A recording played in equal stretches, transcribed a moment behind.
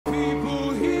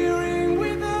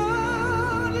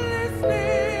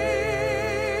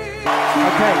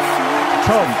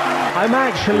I'm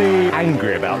actually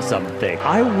angry about something.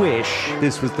 I wish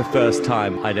this was the first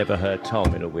time I'd ever heard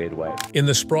Tom in a weird way. In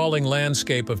the sprawling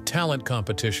landscape of talent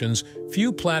competitions,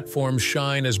 few platforms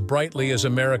shine as brightly as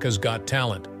America's Got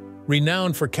Talent,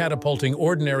 renowned for catapulting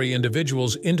ordinary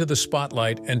individuals into the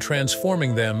spotlight and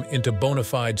transforming them into bona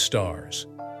fide stars.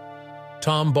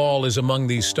 Tom Ball is among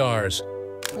these stars.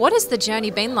 What has the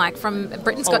journey been like from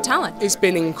Britain's Got Talent? It's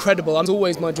been incredible. It's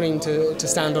always my dream to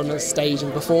stand on a stage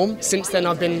and perform. Since then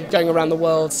I've been going around the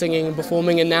world singing and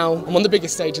performing, and now I'm on the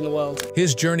biggest stage in the world.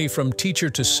 His journey from teacher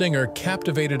to singer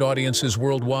captivated audiences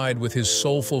worldwide with his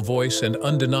soulful voice and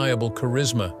undeniable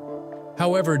charisma.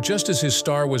 However, just as his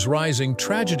star was rising,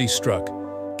 tragedy struck,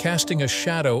 casting a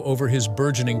shadow over his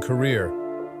burgeoning career.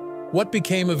 What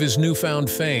became of his newfound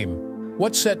fame?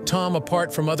 What set Tom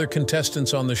apart from other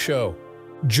contestants on the show?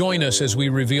 Join us as we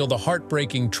reveal the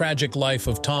heartbreaking, tragic life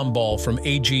of Tom Ball from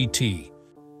AGT.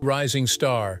 Rising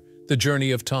Star, The Journey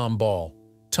of Tom Ball.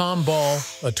 Tom Ball,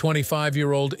 a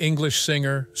 25-year-old English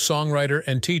singer, songwriter,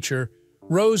 and teacher,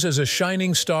 rose as a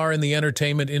shining star in the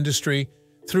entertainment industry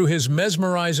through his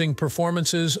mesmerizing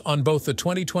performances on both the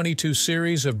 2022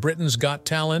 series of Britain's Got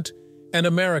Talent and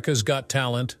America's Got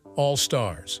Talent, All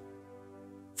Stars.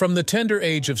 From the tender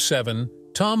age of 7,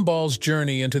 Tom Ball's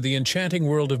journey into the enchanting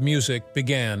world of music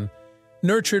began,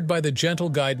 nurtured by the gentle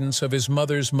guidance of his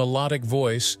mother's melodic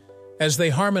voice as they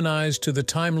harmonized to the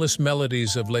timeless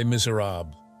melodies of Les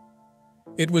Miserables.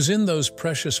 It was in those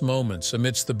precious moments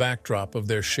amidst the backdrop of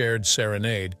their shared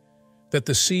serenade that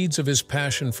the seeds of his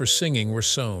passion for singing were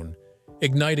sown,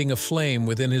 igniting a flame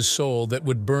within his soul that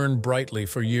would burn brightly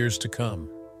for years to come.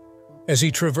 As he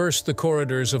traversed the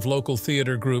corridors of local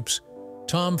theater groups,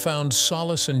 Tom found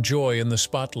solace and joy in the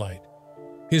spotlight,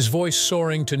 his voice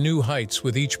soaring to new heights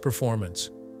with each performance.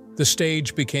 The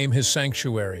stage became his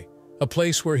sanctuary, a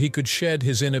place where he could shed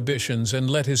his inhibitions and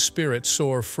let his spirit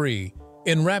soar free,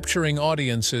 enrapturing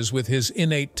audiences with his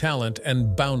innate talent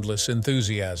and boundless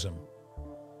enthusiasm.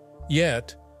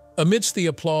 Yet, amidst the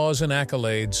applause and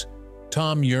accolades,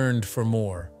 Tom yearned for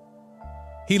more.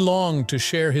 He longed to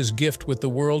share his gift with the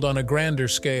world on a grander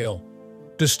scale,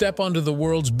 to step onto the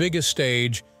world's biggest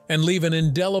stage and leave an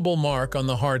indelible mark on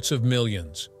the hearts of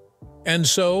millions. And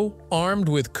so, armed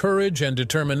with courage and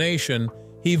determination,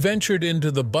 he ventured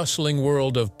into the bustling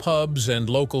world of pubs and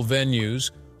local venues,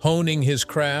 honing his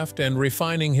craft and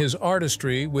refining his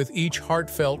artistry with each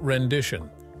heartfelt rendition.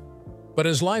 But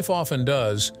as life often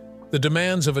does, the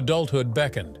demands of adulthood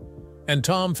beckoned, and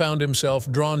Tom found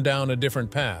himself drawn down a different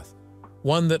path,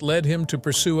 one that led him to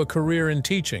pursue a career in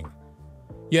teaching.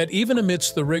 Yet even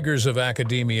amidst the rigors of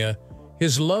academia,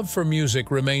 his love for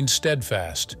music remained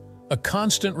steadfast, a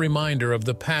constant reminder of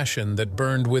the passion that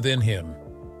burned within him.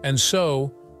 And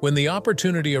so, when the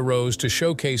opportunity arose to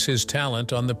showcase his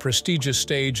talent on the prestigious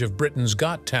stage of Britain's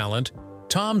Got Talent,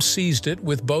 Tom seized it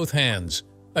with both hands,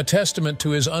 a testament to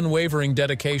his unwavering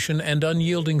dedication and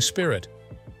unyielding spirit.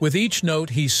 With each note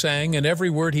he sang and every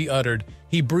word he uttered,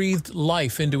 he breathed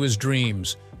life into his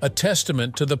dreams, a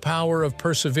testament to the power of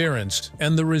perseverance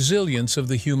and the resilience of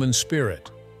the human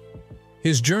spirit.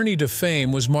 His journey to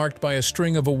fame was marked by a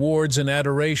string of awards and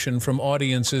adoration from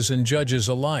audiences and judges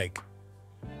alike.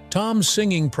 Tom's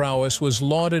singing prowess was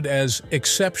lauded as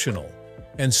exceptional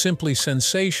and simply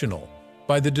sensational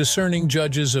by the discerning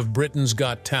judges of Britain's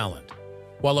Got Talent,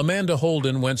 while Amanda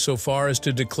Holden went so far as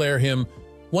to declare him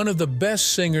one of the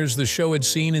best singers the show had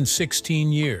seen in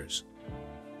 16 years.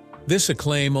 This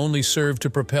acclaim only served to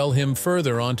propel him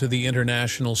further onto the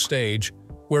international stage,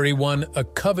 where he won a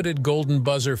coveted Golden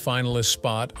Buzzer finalist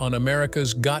spot on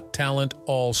America's Got Talent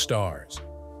All Stars.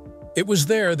 It was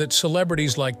there that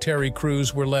celebrities like Terry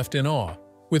Crews were left in awe,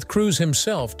 with Crews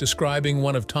himself describing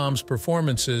one of Tom's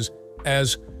performances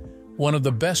as one of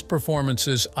the best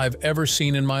performances I've ever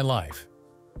seen in my life.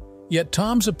 Yet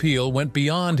Tom's appeal went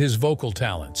beyond his vocal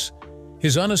talents.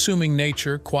 His unassuming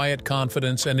nature, quiet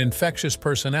confidence, and infectious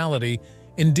personality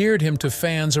endeared him to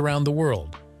fans around the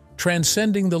world,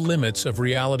 transcending the limits of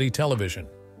reality television.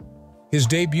 His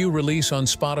debut release on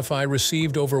Spotify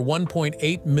received over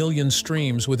 1.8 million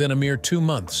streams within a mere 2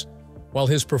 months, while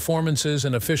his performances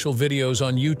and official videos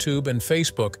on YouTube and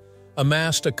Facebook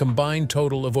amassed a combined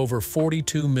total of over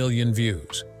 42 million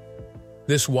views.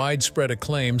 This widespread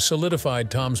acclaim solidified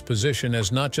Tom's position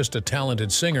as not just a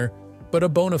talented singer, but a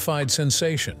bona fide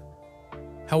sensation.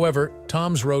 However,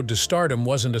 Tom's road to stardom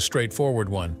wasn't a straightforward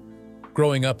one.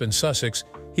 Growing up in Sussex,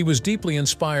 he was deeply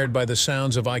inspired by the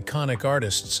sounds of iconic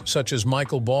artists such as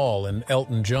Michael Ball and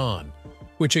Elton John,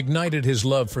 which ignited his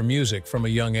love for music from a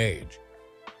young age.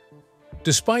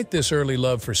 Despite this early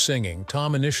love for singing,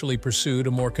 Tom initially pursued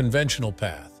a more conventional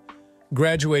path,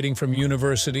 graduating from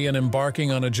university and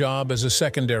embarking on a job as a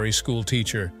secondary school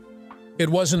teacher. It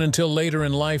wasn't until later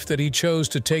in life that he chose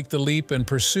to take the leap and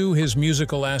pursue his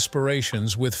musical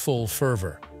aspirations with full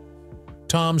fervor.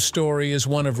 Tom's story is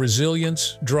one of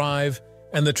resilience, drive,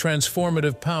 and the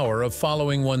transformative power of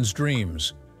following one's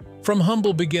dreams. From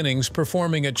humble beginnings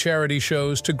performing at charity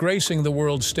shows to gracing the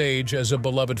world stage as a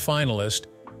beloved finalist,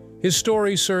 his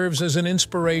story serves as an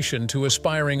inspiration to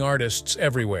aspiring artists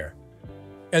everywhere.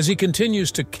 As he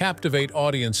continues to captivate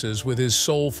audiences with his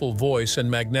soulful voice and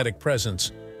magnetic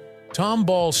presence, Tom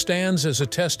Ball stands as a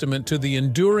testament to the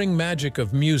enduring magic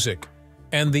of music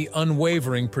and the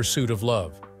unwavering pursuit of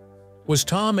love. Was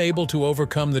Tom able to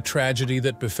overcome the tragedy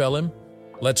that befell him?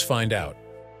 Let's find out.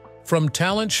 From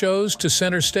talent shows to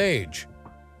center stage,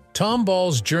 Tom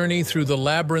Ball's journey through the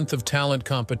labyrinth of talent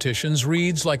competitions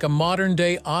reads like a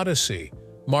modern-day odyssey,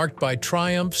 marked by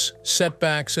triumphs,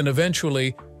 setbacks, and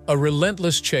eventually a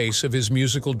relentless chase of his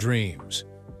musical dreams.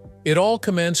 It all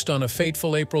commenced on a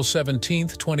fateful April 17,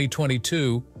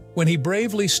 2022, when he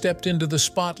bravely stepped into the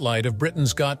spotlight of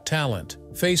Britain's Got Talent,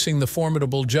 facing the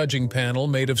formidable judging panel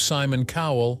made of Simon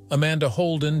Cowell, Amanda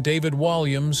Holden, David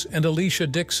Walliams, and Alicia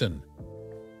Dixon.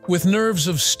 With nerves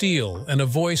of steel and a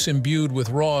voice imbued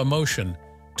with raw emotion,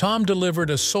 Tom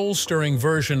delivered a soul-stirring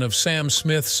version of Sam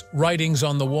Smith's Writings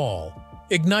on the Wall,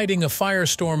 igniting a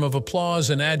firestorm of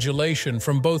applause and adulation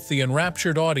from both the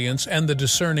enraptured audience and the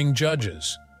discerning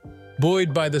judges.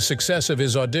 Buoyed by the success of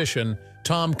his audition,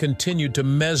 Tom continued to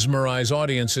mesmerize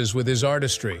audiences with his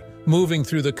artistry, moving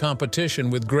through the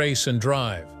competition with grace and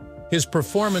drive. His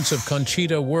performance of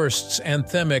Conchita Wurst's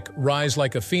anthemic Rise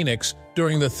Like a Phoenix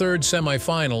during the third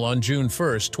semifinal on June 1,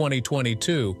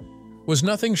 2022, was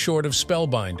nothing short of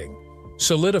spellbinding,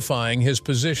 solidifying his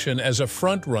position as a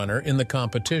frontrunner in the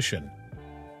competition.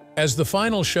 As the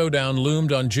final showdown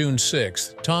loomed on June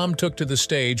 6, Tom took to the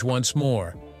stage once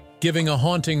more, giving a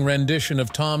haunting rendition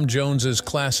of Tom Jones's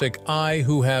classic I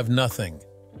Who Have Nothing.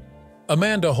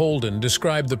 Amanda Holden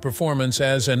described the performance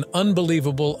as an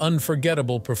unbelievable,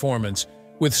 unforgettable performance,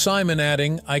 with Simon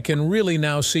adding, "I can really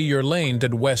now see your lane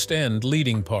to West End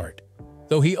leading part."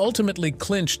 Though he ultimately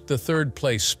clinched the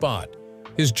third-place spot,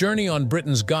 his journey on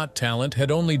Britain's Got Talent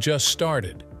had only just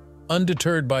started.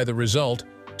 Undeterred by the result,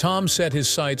 Tom set his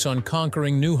sights on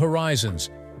conquering new horizons,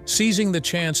 seizing the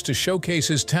chance to showcase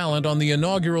his talent on the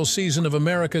inaugural season of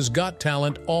America's Got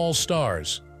Talent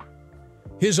All-Stars.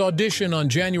 His audition on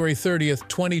January 30,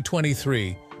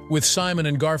 2023, with Simon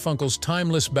and Garfunkel's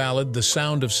timeless ballad The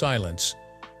Sound of Silence,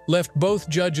 left both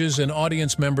judges and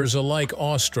audience members alike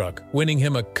awestruck, winning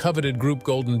him a coveted group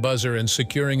Golden Buzzer and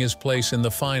securing his place in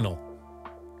the final.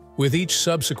 With each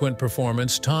subsequent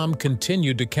performance, Tom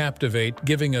continued to captivate,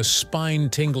 giving a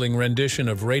spine-tingling rendition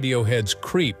of Radiohead's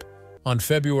Creep on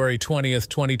February 20,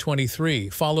 2023,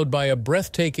 followed by a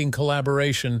breathtaking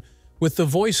collaboration with the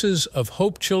voices of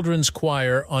Hope Children's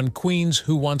Choir on Queen's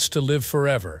Who Wants to Live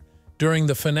Forever during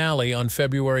the finale on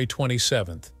February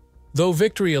 27th. Though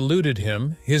victory eluded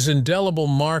him, his indelible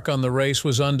mark on the race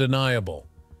was undeniable.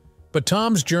 But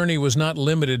Tom's journey was not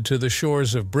limited to the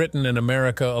shores of Britain and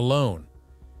America alone.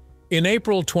 In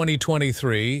April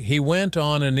 2023, he went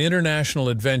on an international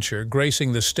adventure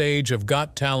gracing the stage of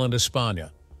Got Talent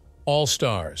España,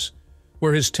 All-Stars,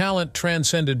 where his talent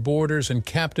transcended borders and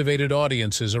captivated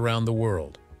audiences around the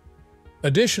world.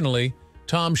 Additionally,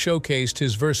 Tom showcased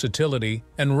his versatility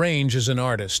and range as an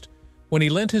artist when he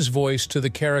lent his voice to the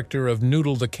character of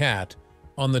Noodle the Cat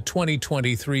on the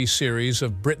 2023 series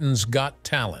of Britain's Got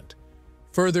Talent,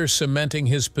 further cementing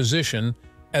his position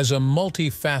as a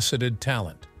multifaceted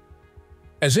talent.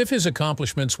 As if his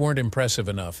accomplishments weren't impressive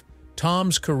enough,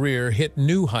 Tom's career hit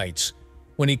new heights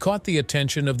when he caught the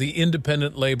attention of the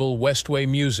independent label Westway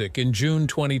Music in June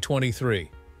 2023.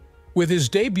 With his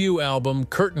debut album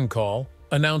Curtain Call,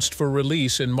 announced for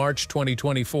release in March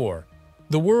 2024,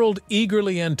 the world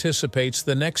eagerly anticipates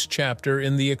the next chapter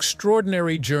in the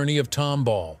extraordinary journey of Tom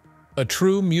Ball, a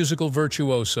true musical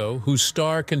virtuoso whose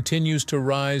star continues to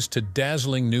rise to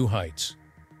dazzling new heights.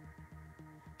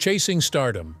 Chasing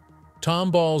stardom,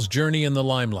 Tom Ball's journey in the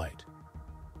limelight.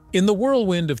 In the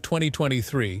whirlwind of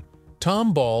 2023,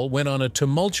 Tom Ball went on a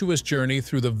tumultuous journey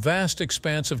through the vast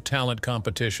expanse of talent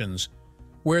competitions,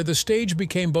 where the stage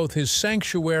became both his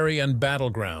sanctuary and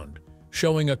battleground,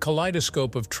 showing a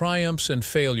kaleidoscope of triumphs and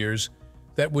failures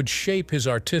that would shape his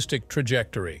artistic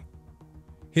trajectory.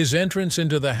 His entrance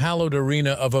into the hallowed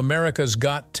arena of America's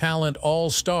Got Talent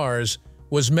All-Stars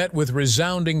was met with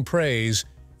resounding praise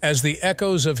as the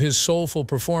echoes of his soulful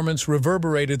performance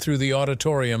reverberated through the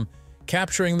auditorium,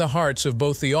 capturing the hearts of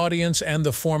both the audience and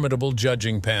the formidable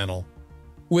judging panel.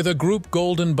 With a group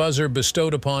golden buzzer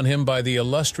bestowed upon him by the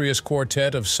illustrious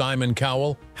quartet of Simon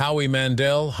Cowell, Howie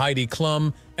Mandel, Heidi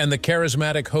Klum, and the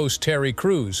charismatic host Terry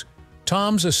Crews,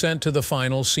 Tom's ascent to the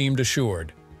final seemed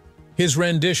assured. His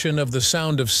rendition of The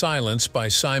Sound of Silence by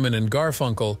Simon and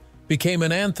Garfunkel became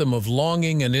an anthem of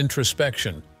longing and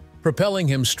introspection, propelling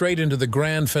him straight into the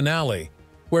grand finale,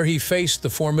 where he faced the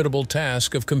formidable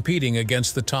task of competing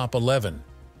against the top 11.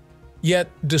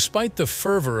 Yet, despite the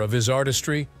fervor of his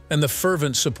artistry and the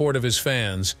fervent support of his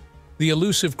fans, the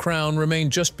elusive crown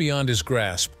remained just beyond his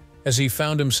grasp as he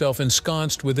found himself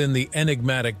ensconced within the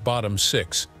enigmatic bottom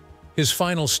 6, his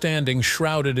final standing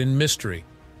shrouded in mystery,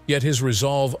 yet his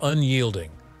resolve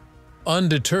unyielding.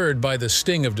 Undeterred by the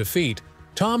sting of defeat,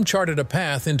 Tom charted a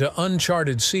path into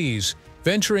uncharted seas,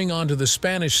 venturing onto the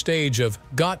Spanish stage of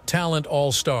Got Talent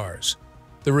All-Stars,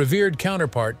 the revered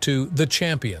counterpart to The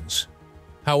Champions.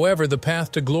 However, the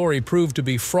path to glory proved to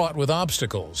be fraught with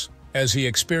obstacles, as he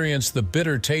experienced the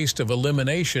bitter taste of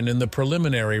elimination in the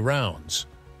preliminary rounds.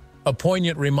 A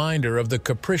poignant reminder of the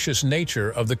capricious nature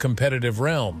of the competitive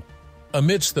realm,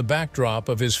 amidst the backdrop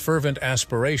of his fervent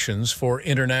aspirations for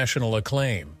international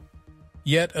acclaim.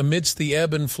 Yet, amidst the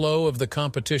ebb and flow of the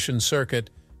competition circuit,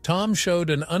 Tom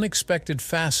showed an unexpected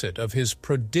facet of his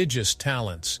prodigious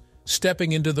talents,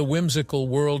 stepping into the whimsical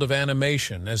world of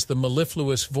animation as the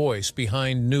mellifluous voice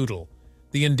behind Noodle,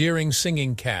 the endearing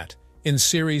singing cat, in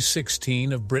Series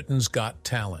 16 of Britain's Got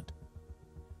Talent.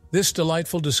 This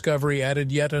delightful discovery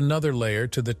added yet another layer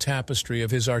to the tapestry of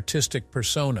his artistic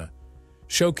persona,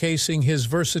 showcasing his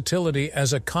versatility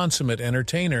as a consummate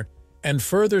entertainer and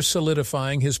further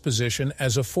solidifying his position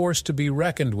as a force to be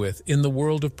reckoned with in the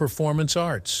world of performance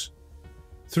arts.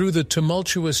 Through the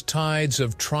tumultuous tides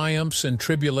of triumphs and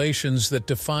tribulations that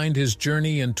defined his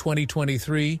journey in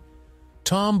 2023,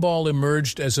 Tom Ball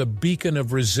emerged as a beacon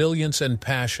of resilience and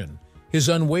passion, his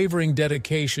unwavering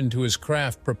dedication to his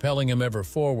craft propelling him ever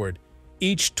forward,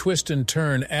 each twist and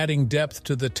turn adding depth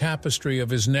to the tapestry of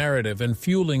his narrative and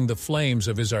fueling the flames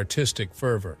of his artistic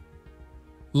fervor.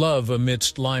 Love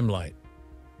amidst limelight.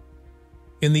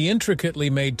 In the intricately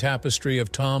made tapestry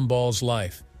of Tom Ball's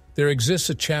life, there exists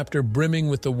a chapter brimming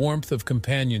with the warmth of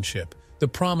companionship, the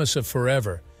promise of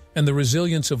forever, and the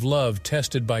resilience of love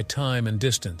tested by time and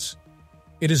distance.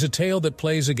 It is a tale that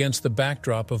plays against the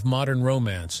backdrop of modern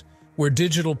romance, where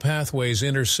digital pathways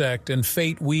intersect and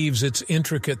fate weaves its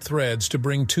intricate threads to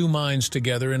bring two minds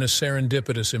together in a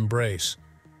serendipitous embrace.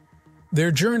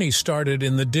 Their journey started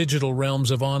in the digital realms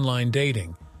of online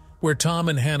dating, where Tom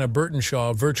and Hannah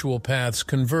Burtonshaw virtual paths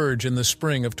converge in the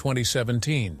spring of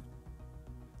 2017.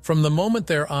 From the moment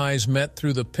their eyes met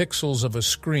through the pixels of a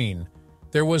screen,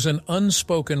 there was an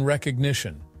unspoken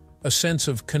recognition, a sense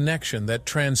of connection that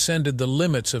transcended the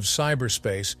limits of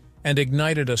cyberspace and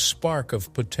ignited a spark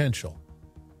of potential.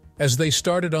 As they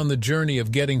started on the journey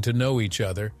of getting to know each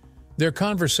other, their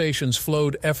conversations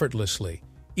flowed effortlessly,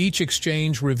 each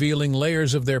exchange revealing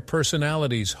layers of their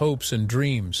personalities, hopes, and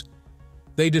dreams.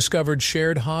 They discovered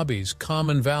shared hobbies,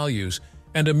 common values,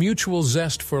 and a mutual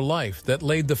zest for life that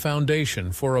laid the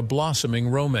foundation for a blossoming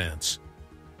romance.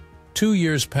 2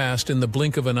 years passed in the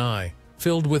blink of an eye,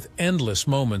 filled with endless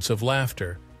moments of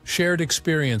laughter, shared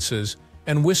experiences,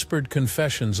 and whispered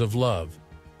confessions of love.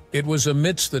 It was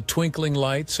amidst the twinkling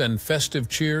lights and festive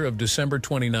cheer of December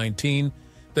 2019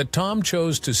 that Tom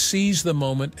chose to seize the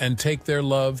moment and take their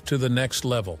love to the next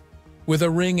level. With a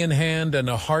ring in hand and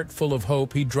a heart full of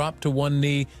hope, he dropped to one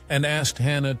knee and asked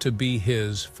Hannah to be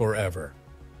his forever.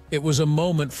 It was a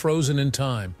moment frozen in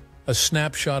time, a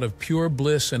snapshot of pure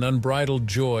bliss and unbridled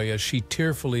joy as she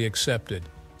tearfully accepted,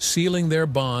 sealing their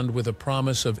bond with a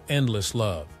promise of endless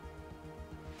love.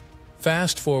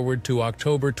 Fast forward to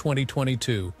October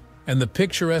 2022, and the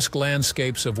picturesque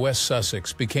landscapes of West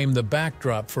Sussex became the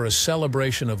backdrop for a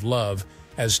celebration of love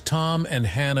as Tom and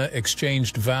Hannah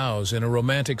exchanged vows in a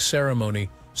romantic ceremony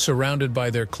surrounded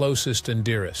by their closest and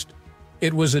dearest.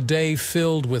 It was a day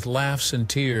filled with laughs and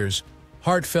tears,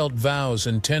 heartfelt vows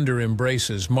and tender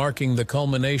embraces marking the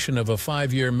culmination of a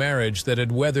 5-year marriage that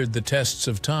had weathered the tests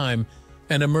of time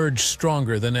and emerged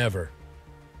stronger than ever.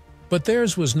 But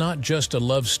theirs was not just a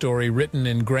love story written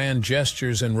in grand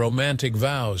gestures and romantic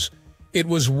vows. It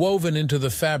was woven into the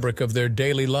fabric of their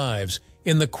daily lives,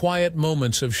 in the quiet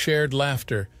moments of shared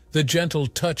laughter, the gentle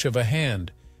touch of a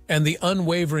hand, and the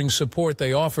unwavering support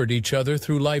they offered each other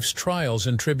through life's trials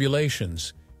and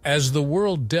tribulations. As the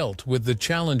world dealt with the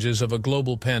challenges of a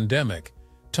global pandemic,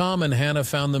 Tom and Hannah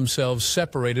found themselves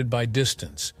separated by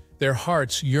distance, their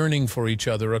hearts yearning for each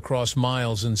other across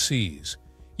miles and seas.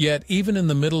 Yet, even in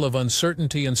the middle of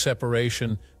uncertainty and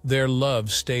separation, their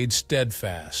love stayed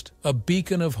steadfast, a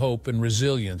beacon of hope and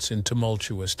resilience in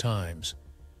tumultuous times.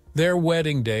 Their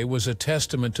wedding day was a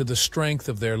testament to the strength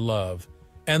of their love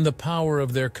and the power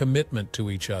of their commitment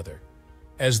to each other.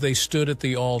 As they stood at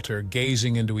the altar,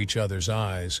 gazing into each other's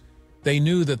eyes, they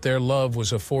knew that their love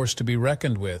was a force to be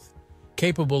reckoned with,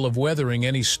 capable of weathering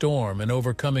any storm and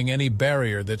overcoming any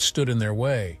barrier that stood in their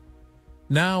way.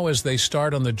 Now, as they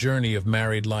start on the journey of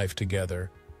married life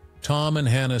together, Tom and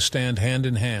Hannah stand hand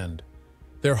in hand,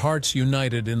 their hearts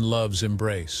united in love's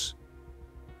embrace.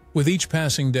 With each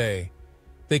passing day,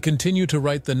 they continue to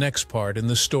write the next part in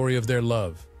the story of their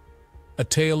love, a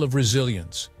tale of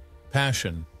resilience,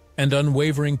 passion, and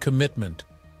unwavering commitment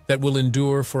that will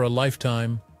endure for a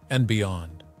lifetime and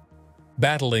beyond.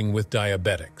 Battling with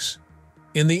diabetics.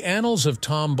 In the annals of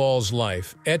Tom Ball's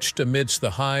life, etched amidst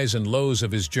the highs and lows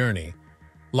of his journey,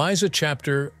 lies a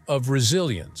chapter of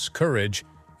resilience, courage,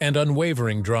 and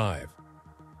unwavering drive.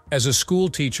 As a school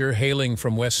teacher hailing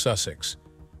from West Sussex,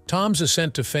 Tom's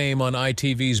ascent to fame on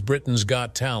ITV's Britain's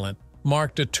Got Talent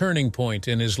marked a turning point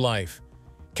in his life,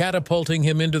 catapulting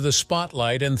him into the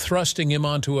spotlight and thrusting him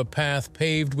onto a path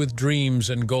paved with dreams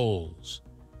and goals.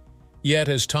 Yet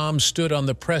as Tom stood on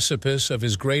the precipice of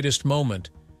his greatest moment,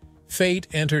 fate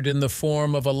entered in the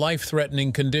form of a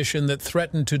life-threatening condition that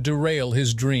threatened to derail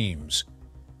his dreams.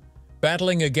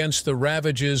 Battling against the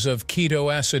ravages of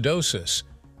ketoacidosis,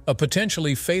 a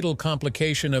potentially fatal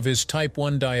complication of his type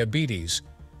 1 diabetes,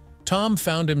 Tom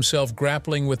found himself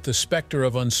grappling with the specter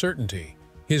of uncertainty,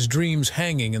 his dreams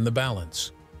hanging in the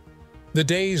balance. The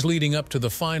days leading up to the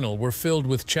final were filled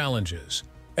with challenges,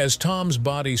 as Tom's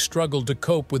body struggled to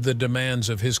cope with the demands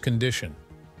of his condition.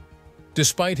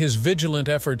 Despite his vigilant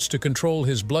efforts to control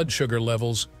his blood sugar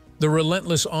levels, the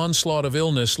relentless onslaught of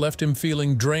illness left him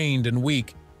feeling drained and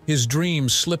weak, his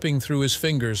dreams slipping through his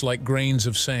fingers like grains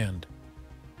of sand.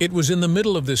 It was in the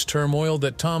middle of this turmoil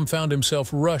that Tom found himself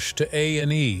rushed to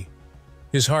A&E,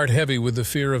 his heart heavy with the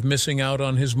fear of missing out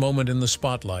on his moment in the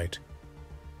spotlight.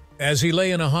 As he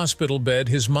lay in a hospital bed,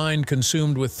 his mind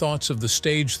consumed with thoughts of the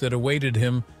stage that awaited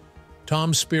him,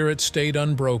 Tom's spirit stayed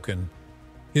unbroken,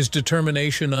 his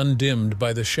determination undimmed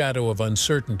by the shadow of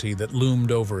uncertainty that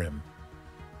loomed over him.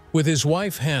 With his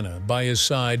wife Hannah by his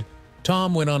side,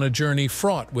 Tom went on a journey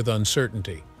fraught with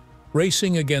uncertainty,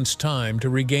 racing against time to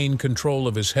regain control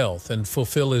of his health and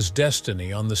fulfill his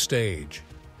destiny on the stage.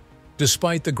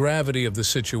 Despite the gravity of the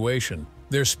situation,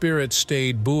 their spirits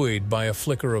stayed buoyed by a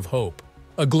flicker of hope,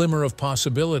 a glimmer of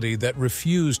possibility that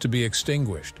refused to be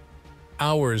extinguished.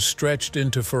 Hours stretched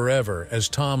into forever as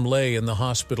Tom lay in the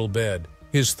hospital bed,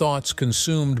 his thoughts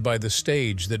consumed by the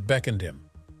stage that beckoned him.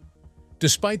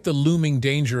 Despite the looming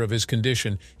danger of his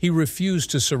condition, he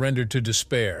refused to surrender to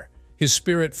despair, his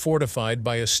spirit fortified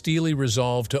by a steely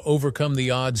resolve to overcome the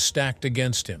odds stacked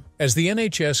against him. As the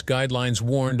NHS guidelines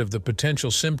warned of the potential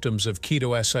symptoms of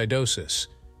ketoacidosis,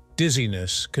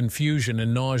 dizziness, confusion,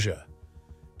 and nausea,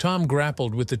 Tom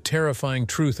grappled with the terrifying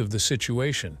truth of the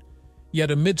situation.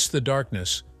 Yet amidst the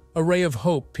darkness, a ray of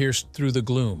hope pierced through the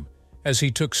gloom, as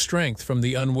he took strength from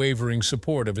the unwavering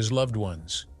support of his loved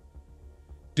ones.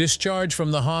 Discharged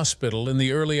from the hospital in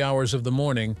the early hours of the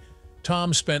morning,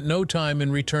 Tom spent no time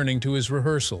in returning to his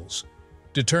rehearsals,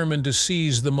 determined to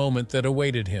seize the moment that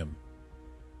awaited him.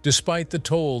 Despite the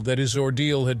toll that his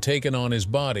ordeal had taken on his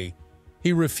body,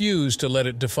 he refused to let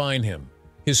it define him,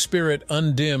 his spirit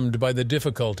undimmed by the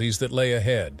difficulties that lay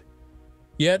ahead.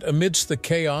 Yet, amidst the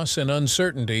chaos and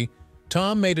uncertainty,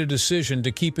 Tom made a decision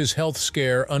to keep his health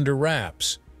scare under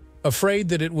wraps, afraid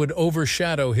that it would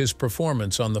overshadow his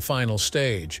performance on the final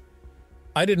stage.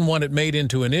 "I didn't want it made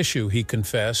into an issue," he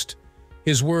confessed,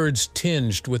 his words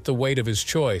tinged with the weight of his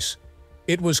choice.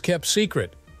 "It was kept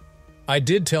secret. I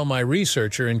did tell my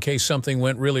researcher in case something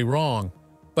went really wrong,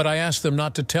 but I asked them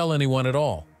not to tell anyone at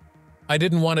all. I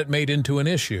didn't want it made into an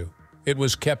issue. It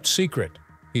was kept secret,"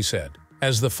 he said.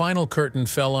 As the final curtain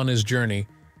fell on his journey,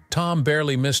 Tom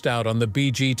barely missed out on the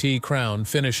BGT crown,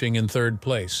 finishing in third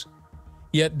place.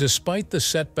 Yet despite the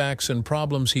setbacks and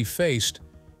problems he faced,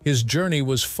 his journey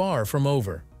was far from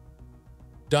over.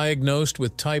 Diagnosed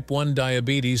with type 1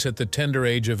 diabetes at the tender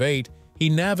age of 8, he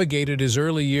navigated his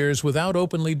early years without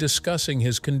openly discussing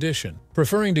his condition.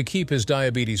 Preferring to keep his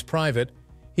diabetes private,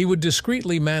 he would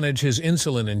discreetly manage his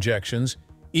insulin injections,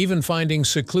 even finding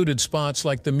secluded spots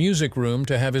like the music room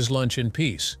to have his lunch in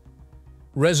peace.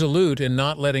 Resolute in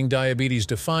not letting diabetes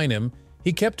define him,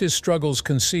 he kept his struggles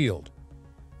concealed.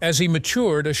 As he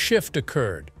matured, a shift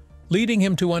occurred, leading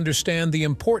him to understand the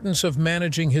importance of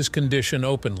managing his condition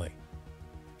openly.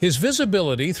 His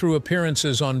visibility through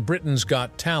appearances on Britain's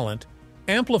Got Talent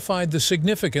amplified the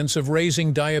significance of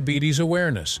raising diabetes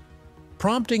awareness,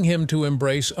 prompting him to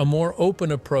embrace a more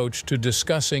open approach to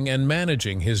discussing and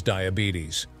managing his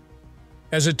diabetes.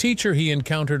 As a teacher, he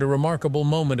encountered a remarkable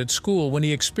moment at school when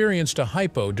he experienced a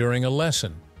hypo during a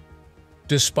lesson.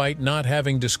 Despite not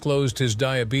having disclosed his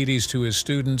diabetes to his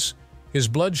students, his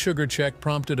blood sugar check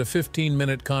prompted a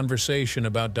 15-minute conversation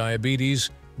about diabetes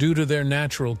due to their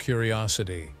natural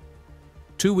curiosity.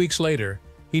 2 weeks later,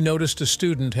 he noticed a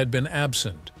student had been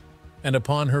absent, and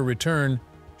upon her return,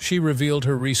 she revealed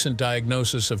her recent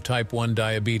diagnosis of type 1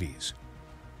 diabetes.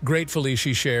 Gratefully,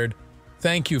 she shared,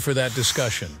 "Thank you for that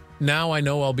discussion. Now I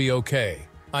know I'll be okay.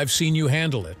 I've seen you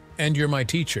handle it, and you're my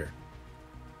teacher."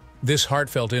 This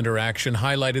heartfelt interaction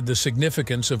highlighted the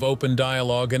significance of open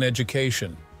dialogue and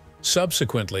education.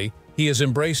 Subsequently, he has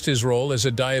embraced his role as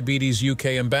a Diabetes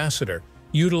UK ambassador,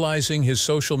 utilizing his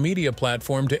social media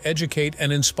platform to educate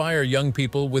and inspire young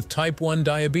people with type 1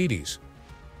 diabetes.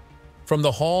 From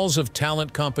the halls of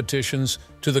talent competitions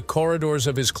to the corridors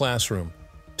of his classroom,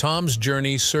 Tom's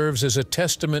journey serves as a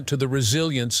testament to the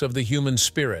resilience of the human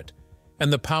spirit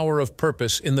and the power of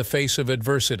purpose in the face of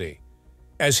adversity.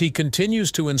 As he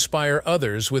continues to inspire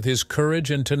others with his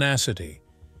courage and tenacity,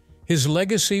 his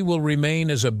legacy will remain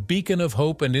as a beacon of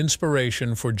hope and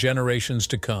inspiration for generations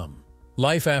to come.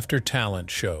 Life After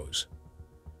Talent shows.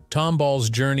 Tom Ball's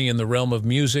journey in the realm of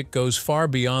music goes far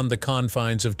beyond the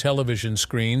confines of television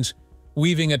screens,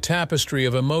 weaving a tapestry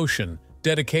of emotion,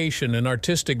 dedication, and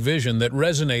artistic vision that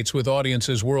resonates with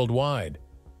audiences worldwide.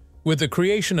 With the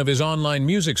creation of his online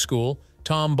music school,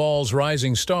 Tom Ball's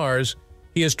Rising Stars,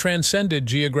 he has transcended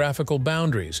geographical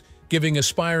boundaries, giving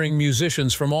aspiring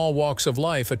musicians from all walks of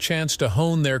life a chance to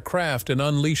hone their craft and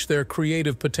unleash their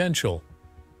creative potential.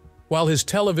 While his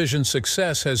television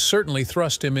success has certainly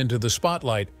thrust him into the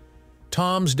spotlight,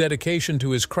 Tom's dedication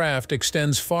to his craft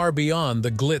extends far beyond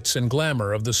the glitz and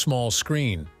glamour of the small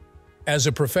screen. As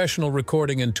a professional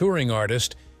recording and touring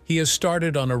artist, he has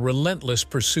started on a relentless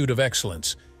pursuit of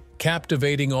excellence,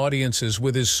 captivating audiences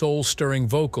with his soul-stirring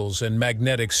vocals and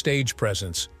magnetic stage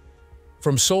presence.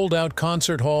 From sold-out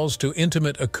concert halls to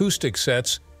intimate acoustic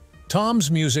sets, Tom's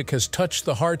music has touched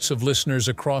the hearts of listeners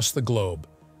across the globe,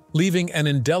 leaving an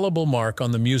indelible mark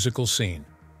on the musical scene.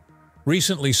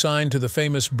 Recently signed to the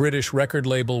famous British record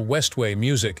label Westway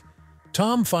Music,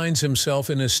 Tom finds himself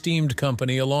in esteemed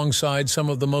company alongside some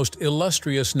of the most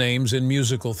illustrious names in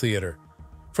musical theatre,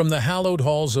 from the hallowed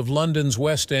halls of London's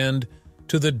West End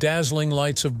to the dazzling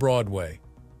lights of Broadway.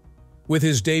 With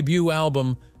his debut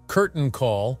album, Curtain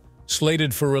Call,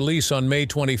 slated for release on May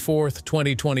 24,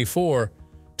 2024,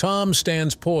 Tom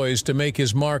stands poised to make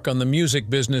his mark on the music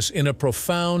business in a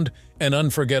profound and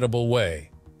unforgettable way.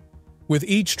 With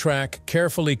each track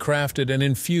carefully crafted and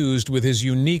infused with his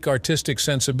unique artistic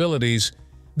sensibilities,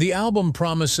 the album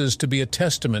promises to be a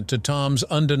testament to Tom's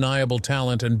undeniable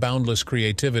talent and boundless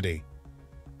creativity.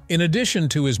 In addition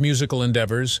to his musical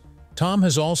endeavors, Tom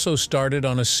has also started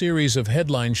on a series of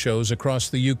headline shows across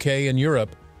the UK and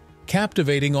Europe,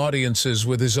 captivating audiences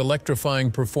with his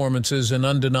electrifying performances and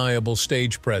undeniable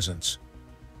stage presence.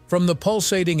 From the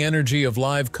pulsating energy of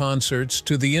live concerts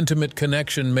to the intimate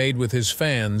connection made with his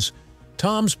fans,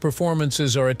 Tom's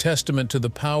performances are a testament to the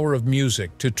power of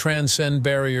music to transcend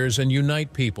barriers and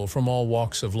unite people from all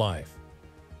walks of life.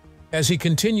 As he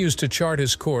continues to chart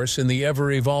his course in the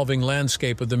ever-evolving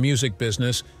landscape of the music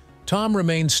business, Tom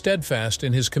remains steadfast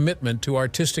in his commitment to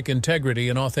artistic integrity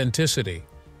and authenticity.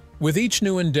 With each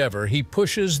new endeavor, he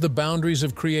pushes the boundaries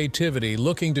of creativity,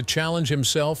 looking to challenge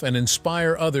himself and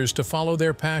inspire others to follow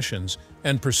their passions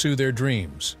and pursue their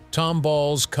dreams. Tom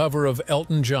Ball's cover of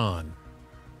Elton John.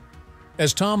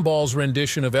 As Tom Ball's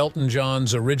rendition of Elton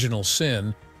John's Original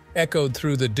Sin echoed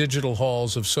through the digital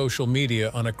halls of social media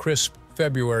on a crisp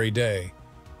February day,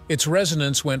 its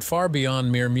resonance went far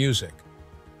beyond mere music.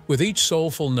 With each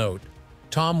soulful note,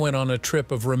 Tom went on a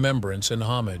trip of remembrance and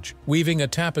homage, weaving a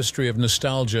tapestry of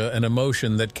nostalgia and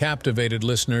emotion that captivated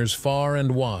listeners far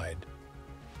and wide.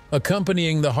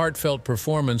 Accompanying the heartfelt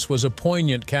performance was a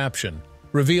poignant caption,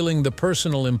 revealing the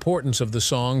personal importance of the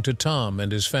song to Tom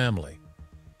and his family.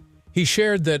 He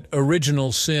shared that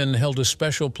Original Sin held a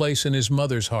special place in his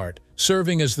mother's heart,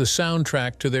 serving as the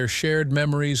soundtrack to their shared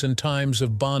memories and times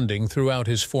of bonding throughout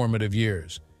his formative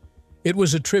years. It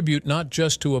was a tribute not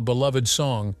just to a beloved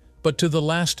song, but to the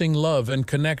lasting love and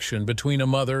connection between a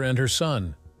mother and her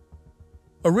son.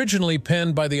 Originally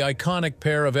penned by the iconic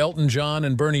pair of Elton John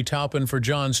and Bernie Taupin for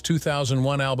John's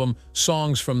 2001 album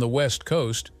Songs from the West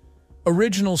Coast,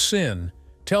 Original Sin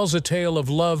tells a tale of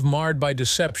love marred by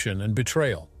deception and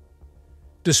betrayal.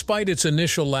 Despite its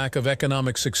initial lack of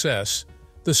economic success,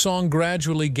 the song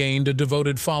gradually gained a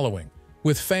devoted following,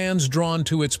 with fans drawn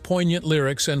to its poignant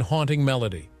lyrics and haunting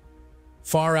melody.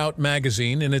 Far Out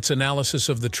magazine, in its analysis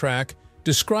of the track,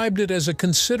 described it as a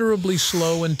considerably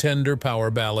slow and tender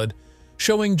power ballad,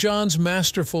 showing John's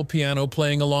masterful piano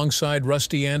playing alongside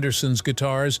Rusty Anderson's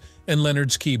guitars and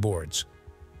Leonard's keyboards.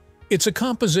 It's a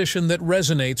composition that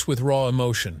resonates with raw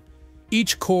emotion,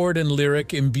 each chord and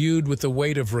lyric imbued with the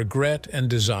weight of regret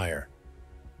and desire.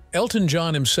 Elton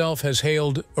John himself has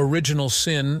hailed Original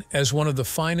Sin as one of the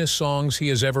finest songs he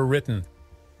has ever written,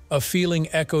 a feeling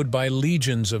echoed by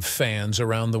legions of fans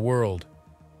around the world.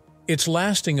 Its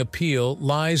lasting appeal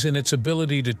lies in its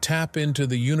ability to tap into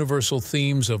the universal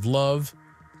themes of love,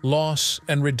 loss,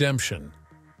 and redemption,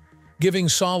 giving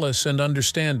solace and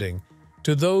understanding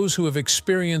to those who have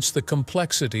experienced the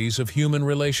complexities of human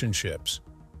relationships.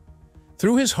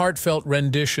 Through his heartfelt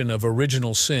rendition of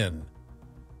Original Sin,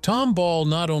 Tom Ball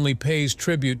not only pays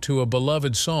tribute to a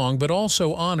beloved song but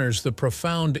also honors the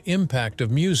profound impact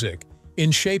of music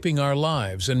in shaping our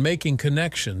lives and making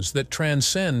connections that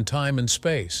transcend time and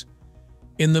space.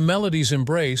 In the melody's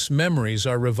embrace, memories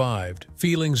are revived,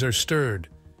 feelings are stirred,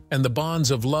 and the bonds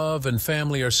of love and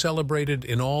family are celebrated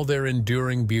in all their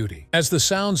enduring beauty. As the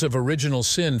sounds of Original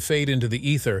Sin fade into the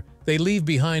ether, they leave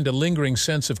behind a lingering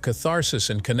sense of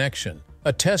catharsis and connection,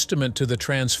 a testament to the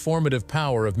transformative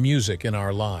power of music in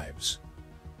our lives.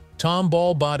 Tom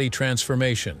Ball Body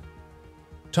Transformation.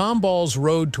 Tom Ball's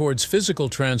road towards physical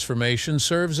transformation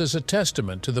serves as a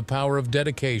testament to the power of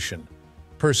dedication,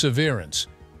 perseverance,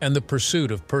 and the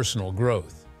pursuit of personal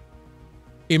growth.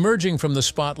 Emerging from the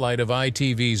spotlight of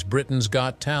ITV's Britain's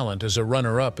Got Talent as a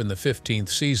runner-up in the 15th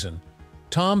season,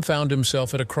 Tom found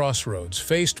himself at a crossroads,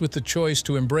 faced with the choice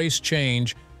to embrace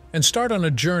change and start on a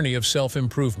journey of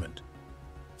self-improvement.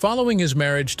 Following his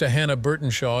marriage to Hannah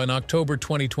Burtonshaw in October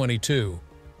 2022,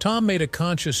 Tom made a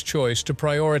conscious choice to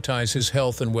prioritize his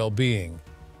health and well-being.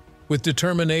 With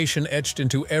determination etched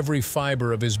into every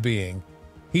fiber of his being,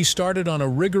 he started on a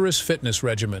rigorous fitness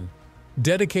regimen,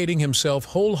 dedicating himself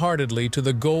wholeheartedly to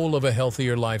the goal of a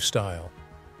healthier lifestyle.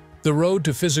 The road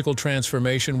to physical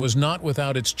transformation was not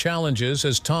without its challenges,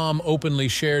 as Tom openly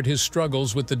shared his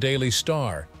struggles with the Daily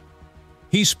Star.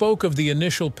 He spoke of the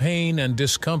initial pain and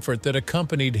discomfort that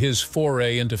accompanied his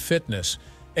foray into fitness,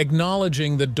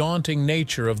 acknowledging the daunting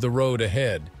nature of the road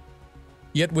ahead.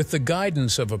 Yet with the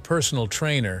guidance of a personal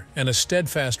trainer and a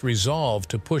steadfast resolve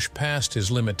to push past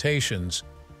his limitations,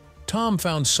 Tom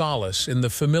found solace in the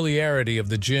familiarity of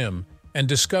the gym and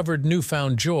discovered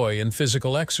newfound joy in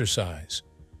physical exercise.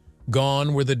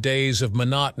 Gone were the days of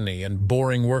monotony and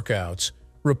boring workouts,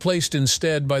 replaced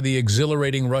instead by the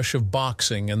exhilarating rush of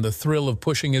boxing and the thrill of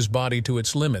pushing his body to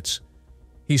its limits.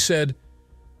 He said,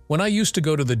 "When I used to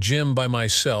go to the gym by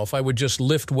myself, I would just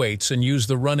lift weights and use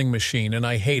the running machine, and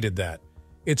I hated that.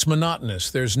 It's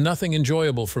monotonous, there's nothing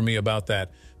enjoyable for me about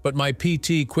that, but my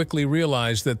PT quickly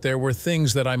realized that there were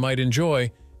things that I might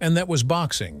enjoy, and that was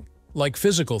boxing, like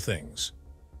physical things."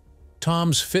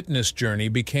 Tom's fitness journey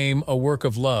became a work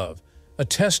of love, a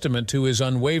testament to his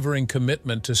unwavering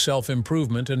commitment to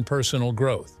self-improvement and personal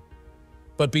growth.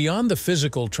 But beyond the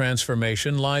physical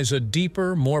transformation lies a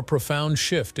deeper, more profound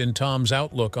shift in Tom's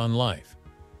outlook on life.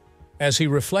 As he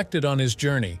reflected on his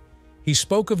journey, he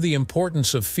spoke of the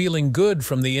importance of feeling good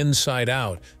from the inside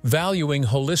out, valuing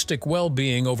holistic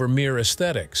well-being over mere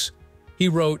aesthetics. He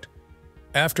wrote,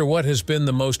 "After what has been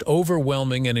the most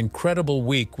overwhelming and incredible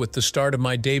week with the start of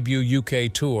my debut UK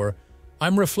tour,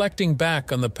 I'm reflecting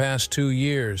back on the past 2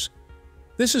 years.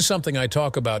 This is something I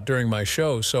talk about during my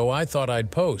show, so I thought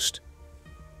I'd post."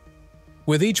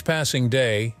 With each passing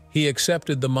day, he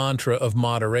accepted the mantra of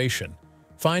moderation,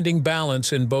 finding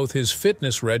balance in both his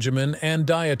fitness regimen and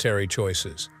dietary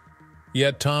choices.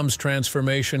 Yet Tom's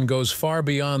transformation goes far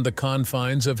beyond the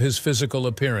confines of his physical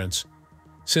appearance.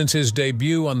 Since his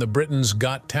debut on the Britain's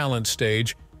Got Talent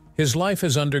stage, his life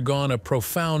has undergone a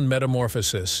profound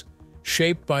metamorphosis,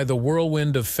 shaped by the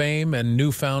whirlwind of fame and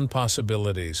newfound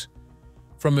possibilities.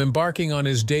 From embarking on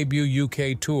his debut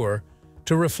UK tour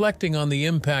to reflecting on the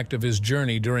impact of his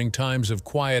journey during times of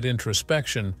quiet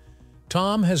introspection,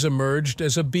 Tom has emerged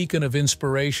as a beacon of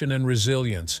inspiration and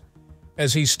resilience.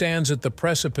 As he stands at the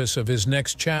precipice of his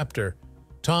next chapter,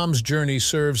 Tom's journey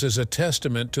serves as a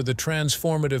testament to the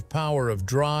transformative power of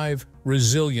drive,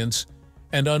 resilience,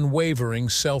 and unwavering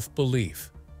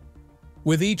self-belief.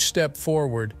 With each step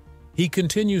forward, he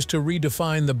continues to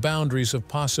redefine the boundaries of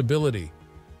possibility,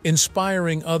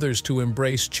 inspiring others to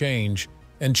embrace change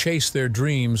and chase their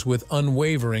dreams with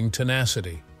unwavering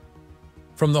tenacity.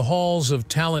 From the halls of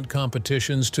talent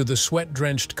competitions to the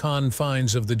sweat-drenched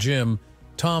confines of the gym,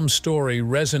 Tom's story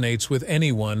resonates with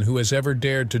anyone who has ever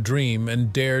dared to dream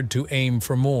and dared to aim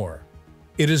for more.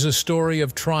 It is a story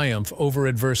of triumph over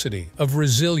adversity, of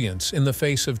resilience in the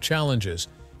face of challenges,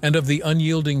 and of the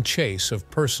unyielding chase of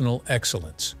personal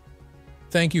excellence.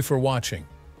 Thank you for watching.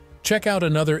 Check out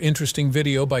another interesting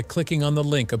video by clicking on the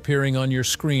link appearing on your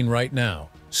screen right now.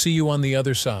 See you on the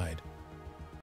other side.